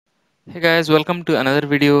Hey guys, welcome to another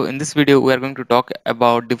video. In this video, we are going to talk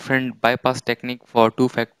about different bypass technique for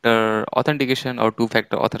two-factor authentication or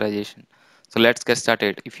two-factor authorization. So let's get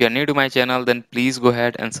started. If you are new to my channel, then please go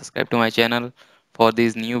ahead and subscribe to my channel for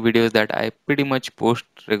these new videos that I pretty much post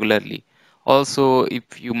regularly. Also,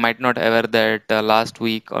 if you might not aware that last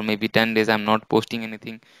week or maybe 10 days I'm not posting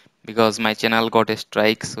anything because my channel got a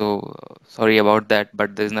strike. So sorry about that,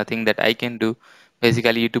 but there's nothing that I can do.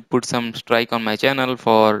 Basically, YouTube put some strike on my channel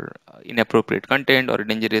for inappropriate content or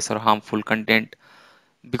dangerous or harmful content,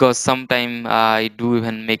 because sometime I do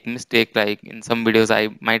even make mistake, like in some videos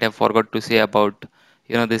I might have forgot to say about,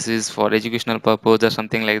 this is for educational purpose or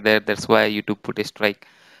something like that. That's why YouTube put a strike.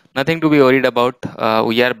 Nothing to be worried about.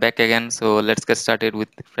 We are back again, so let's get started with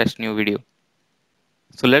fresh new video.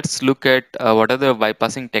 So let's look at what are the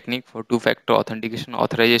bypassing technique for two-factor authentication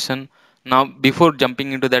authorization. Now, before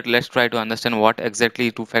jumping into that, let's try to understand what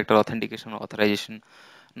exactly two-factor authentication authorization.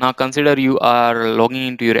 Now, consider you are logging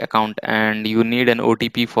into your account and you need an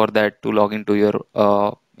OTP for that to log into your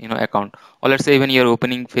account. Or let's say even you're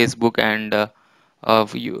opening Facebook and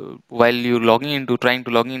while you logging into trying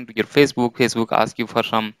to log into your Facebook asks you for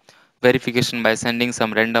some verification by sending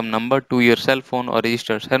some random number to your cell phone or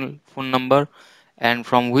registered cell phone number, and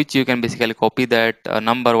from which you can basically copy that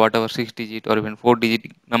number, whatever 6 digit or even 4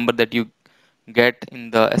 digit number that you get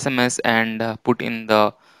in the SMS, and put in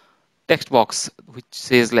the text box which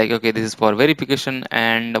says like, okay, this is for verification.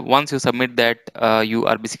 And once you submit that, you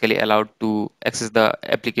are basically allowed to access the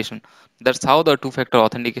application. That's how the two-factor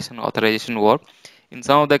authentication authorization work. In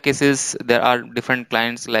some of the cases there are different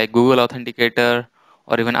clients like Google Authenticator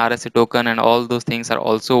or even RSA token, and all those things are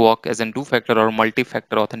also work as a two-factor or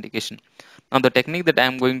multi-factor authentication. Now the technique that I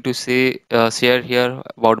am going to share here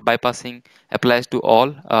about bypassing applies to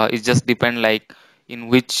all. It just depend like in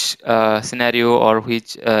which scenario or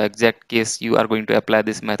which exact case you are going to apply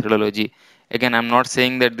this methodology. Again, I'm not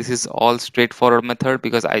saying that this is all straightforward method,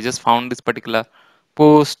 because I just found this particular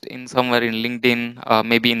post in somewhere in LinkedIn,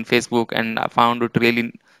 maybe in Facebook, and I found it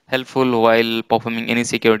really helpful while performing any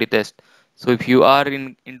security test. So if you are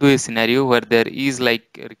into a scenario where there is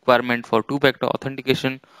like a requirement for two-factor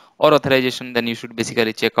authentication or authorization, then you should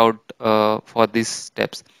basically check out for these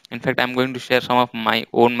steps. In fact, I'm going to share some of my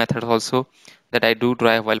own methods also that I do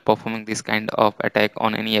try while performing this kind of attack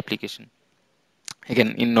on any application.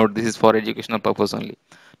 Again, in note, this is for educational purpose only.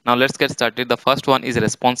 Now let's get started. The first one is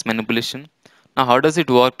response manipulation. Now how does it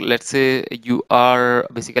work? Let's say you are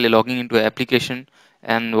basically logging into an application,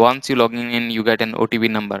 and once you logging in, you get an OTP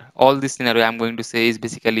number. All this scenario I'm going to say is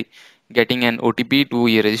basically getting an OTP to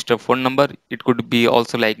a registered phone number. It could be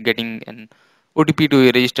also like getting an OTP to a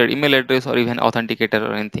registered email address or even authenticator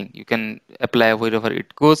or anything. You can apply wherever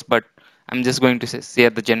it goes, but I'm just going to share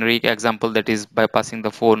the generic example, that is bypassing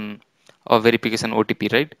the phone or verification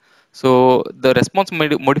OTP, right? So the response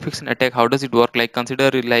modification attack, how does it work? Like consider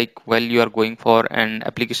like while you are going for an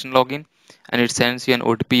application login and it sends you an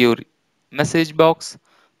OTP or message box,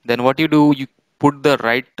 then what you do, you put the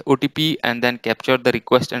right OTP and then capture the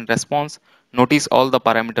request and response. Notice all the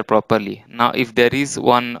parameter properly. Now, if there is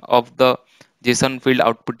one of the JSON field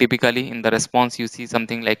output, typically in the response you see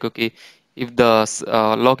something like, okay, if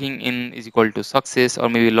the logging in is equal to success, or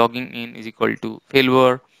maybe logging in is equal to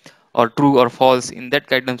failure, or true or false, in that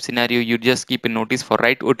kind of scenario you just keep a notice for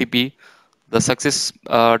right OTP. The success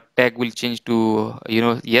tag will change to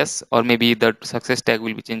yes, or maybe the success tag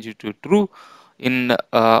will be changed to true. In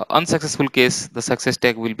unsuccessful case, the success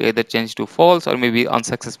tag will be either changed to false, or maybe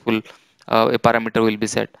unsuccessful, a parameter will be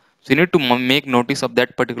set. So you need to make notice of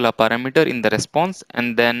that particular parameter in the response,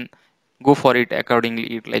 and then go for it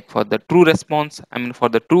accordingly. Like for the true response, I mean for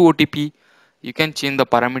the true OTP, you can change the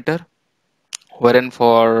parameter, wherein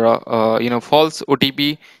for false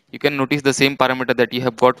OTP, you can notice the same parameter that you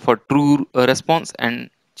have got for true response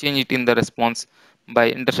and change it in the response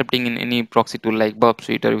by intercepting in any proxy tool like Burp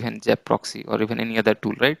Suite or even Zap proxy or even any other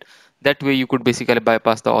tool, right? That way you could basically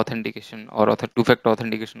bypass the authentication or two-factor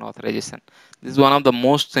authentication authorization. This is one of the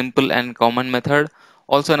most simple and common method.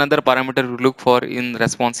 Also, another parameter to look for in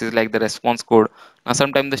response is like the response code. Now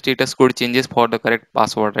sometimes the status code changes for the correct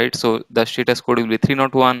password, right? So the status code will be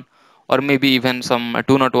 301, or maybe even some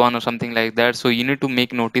 201 or something like that. So you need to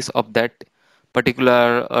make notice of that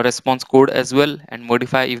particular response code as well, and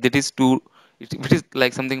modify if it is two, if it is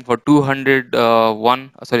like something for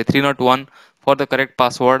 201, sorry, 301 for the correct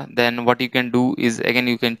password. Then what you can do is, again,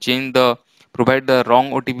 you can change the, provide the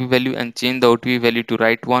wrong OTP value and change the OTP value to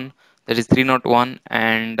right one, that is 301,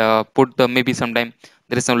 and put the, maybe sometime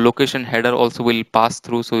there is some location header also will pass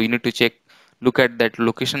through, so you need to check, look at that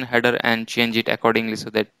location header and change it accordingly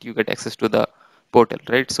so that you get access to the portal,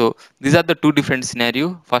 right? So these are the two different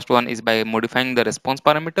scenario. First one is by modifying the response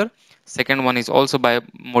parameter. Second one is also by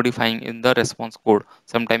modifying in the response code.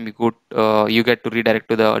 Sometime you get to redirect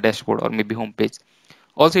to the dashboard or maybe home page.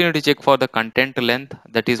 Also, you need to check for the content length.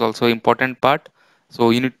 That is also important part. So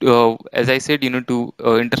you need to, as I said, you need to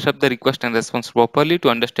intercept the request and response properly to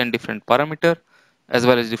understand different parameter as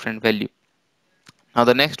well as different value. Now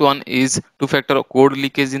the next one is two-factor code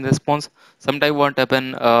leakage in response. Sometimes what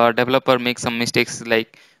happen, developer makes some mistakes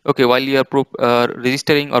like, okay, while you are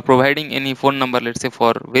registering or providing any phone number, let's say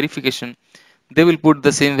for verification, they will put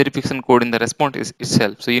the same verification code in the response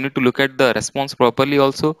itself. So you need to look at the response properly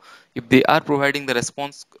also. If they are providing the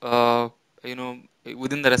response, you know,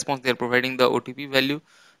 within the response they are providing the OTP value,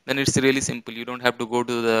 then it's really simple. You don't have to go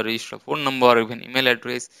to the register phone number or even email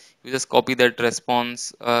address. You just copy that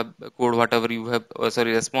response code, whatever you have,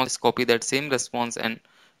 response, copy that same response and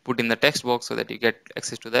put in the text box so that you get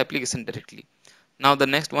access to the application directly. Now the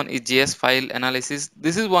next one is JS file analysis.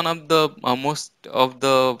 This is one of the most of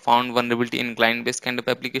the found vulnerability in client-based kind of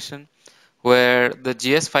application, where the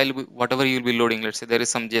JS file, whatever you'll be loading, let's say there is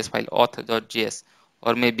some JS file auth.js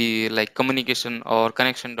or maybe like communication or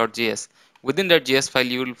connection.js. Within that JS file,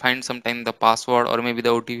 you will find sometime the password or maybe the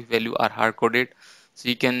OTP value are hard coded. So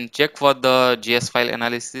you can check for the JS file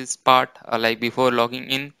analysis part like before logging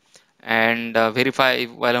in and verify if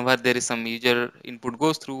whenever there is some user input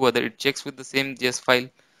goes through whether it checks with the same JS file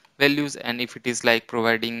values and if it is like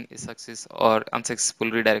providing a success or unsuccessful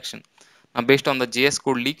redirection. Now based on the JS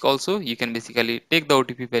code leak also you can basically take the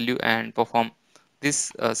OTP value and perform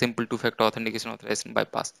this simple two-factor authentication authorization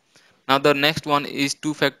bypass. Now the next one is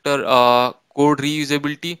two-factor code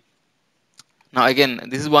reusability. Now again,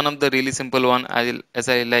 this is one of the really simple one. As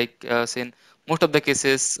I like saying, most of the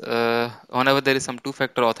cases, whenever there is some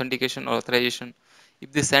two-factor authentication or authorization,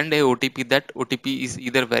 if they send a OTP, that OTP is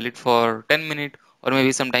either valid for 10 minutes or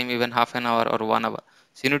maybe sometime even half an hour or 1 hour.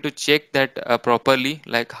 So you need to check that properly,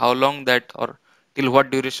 like how long that or till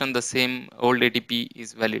what duration the same old OTP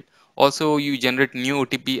is valid. Also, you generate new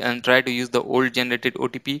OTP and try to use the old generated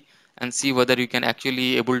OTP and see whether you can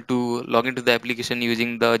actually able to log into the application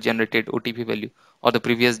using the generated OTP value or the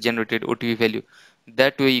previous generated OTP value.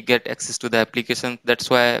 That way you get access to the application. That's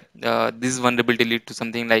why this vulnerability lead to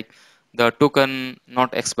something like the token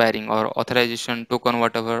not expiring or authorization token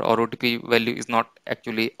whatever or OTP value is not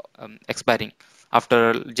actually expiring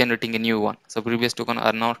after generating a new one. So previous token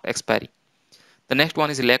are not expiring. The next one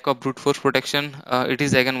is lack of brute force protection. It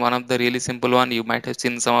is again one of the really simple one. You might have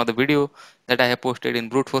seen some of the video that I have posted in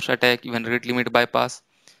brute force attack, even rate limit bypass.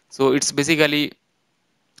 So it's basically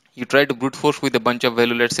you try to brute force with a bunch of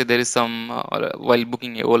value. Let's say there is some while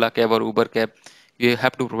booking a Ola cab or Uber cab, you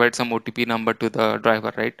have to provide some OTP number to the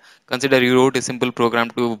driver, right? Consider you wrote a simple program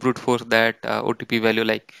to brute force that OTP value,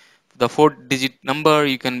 like the 4-digit number.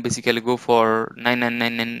 You can basically go for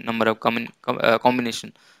 9999 number of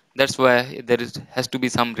combination. That's why there is has to be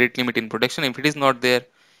some rate limit in protection. If it is not there,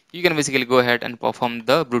 you can basically go ahead and perform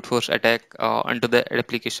the brute force attack onto the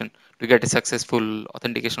application to get a successful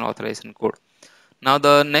authentication authorization code. Now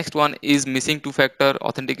the next one is missing two-factor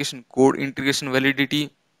authentication code integration validity.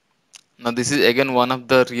 Now this is again one of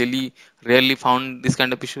the really rarely found this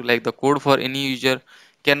kind of issue, like the code for any user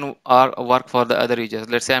can or work for the other users.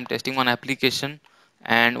 Let's say I'm testing one application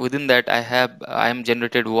and within that I am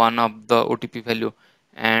generated one of the OTP value,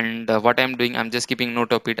 and what I'm doing, I'm just keeping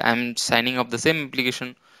note of it. I'm signing up the same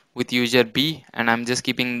application with user B and I'm just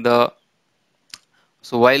keeping the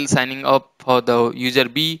so while signing up for the user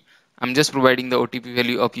B, I'm just providing the OTP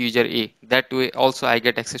value of user A. That way also I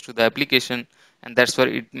get access to the application, and that's where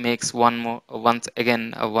it makes once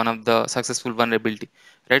again one of the successful vulnerability.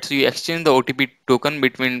 Right? So you exchange the OTP token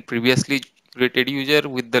between previously created user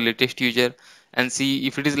with the latest user and see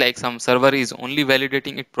if it is like some server is only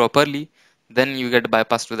validating it properly, then you get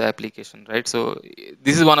bypass to the application, right? So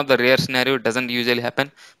this is one of the rare scenario. It doesn't usually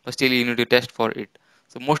happen, but still you need to test for it.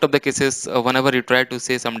 So most of the cases, whenever you try to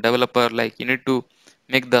say some developer like you need to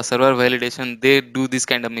make the server validation, they do this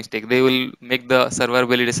kind of mistake. They will make the server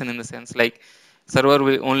validation in the sense like server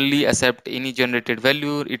will only accept any generated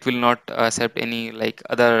value. It will not accept any like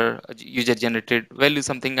other user generated value,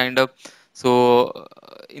 something kind of. So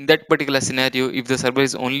in that particular scenario, if the server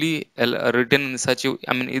is only written in such a,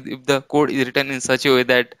 I mean, if the code is written in such a way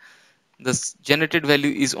that this generated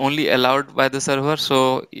value is only allowed by the server,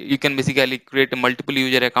 so you can basically create a multiple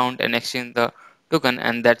user account and exchange the token,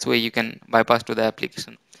 and that's why you can bypass to the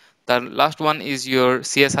application. The last one is your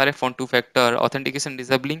Csrf on two-factor authentication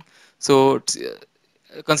disabling. So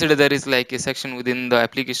consider there is like a section within the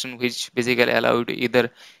application which basically allow you to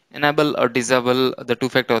either enable or disable the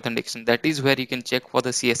two-factor authentication. That is where you can check for the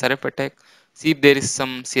Csrf attack, see if there is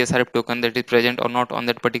some Csrf token that is present or not on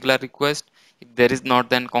that particular request. If there is not,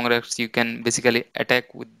 then congrats, you can basically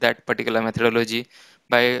attack with that particular methodology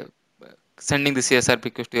by sending the CSRF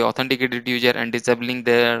request to your authenticated user and disabling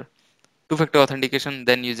their two-factor authentication.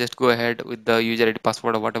 Then you just go ahead with the user ID,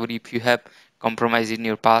 password, or whatever if you have compromised in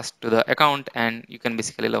your past to the account, and you can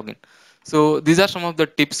basically log in. So these are some of the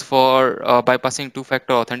tips for bypassing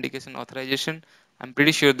two-factor authentication authorization. I'm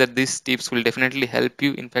pretty sure that these tips will definitely help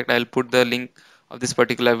you. In fact, I'll put the link of this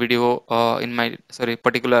particular video in my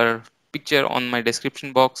particular picture on my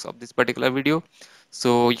description box of this particular video,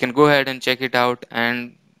 so you can go ahead and check it out,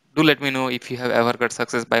 and do let me know if you have ever got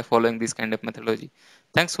success by following this kind of methodology.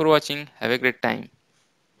 Thanks for watching. Have a great time.